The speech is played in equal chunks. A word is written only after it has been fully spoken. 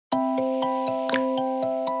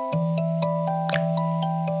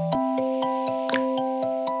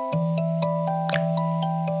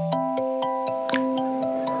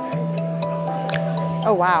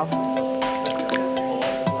Oh wow.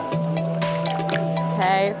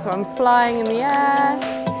 Okay, so I'm flying in the air.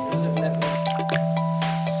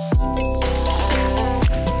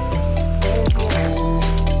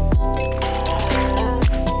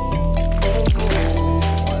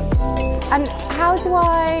 And how do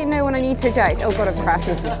I know when I need to eject? Oh God, I've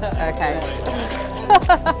crashed. Okay.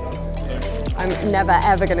 I'm never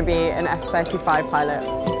ever going to be an F-35 pilot.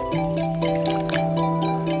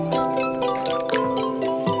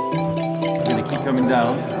 I'm going to keep coming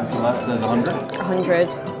down until that says 100. 100.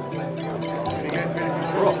 It's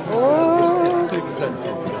super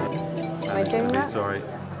sensitive. Am I doing that? Sorry.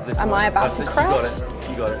 Am I about to crash?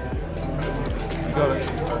 You got it. You got it.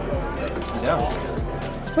 Yeah.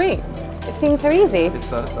 Sweet. It seems so easy.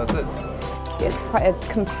 That's it. It's quite a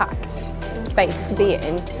compact space to be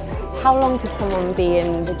in. How long could someone be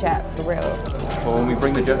in the jet for real? Well, when we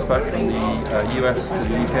bring the jets back from the US to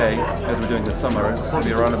the UK, as we're doing this summer, it's going to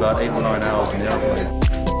be around about 8 or 9 hours in the airplane.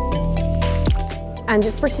 And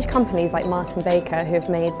it's British companies like Martin Baker who have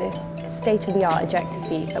made this state-of-the-art ejector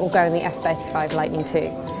seat that will go in the F-35 Lightning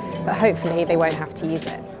II. But hopefully they won't have to use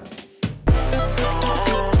it.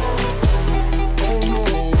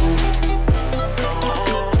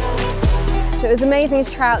 So it was amazing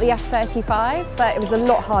to try out the F-35, but it was a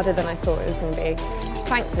lot harder than I thought it was going to be.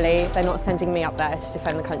 Thankfully, they're not sending me up there to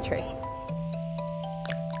defend the country.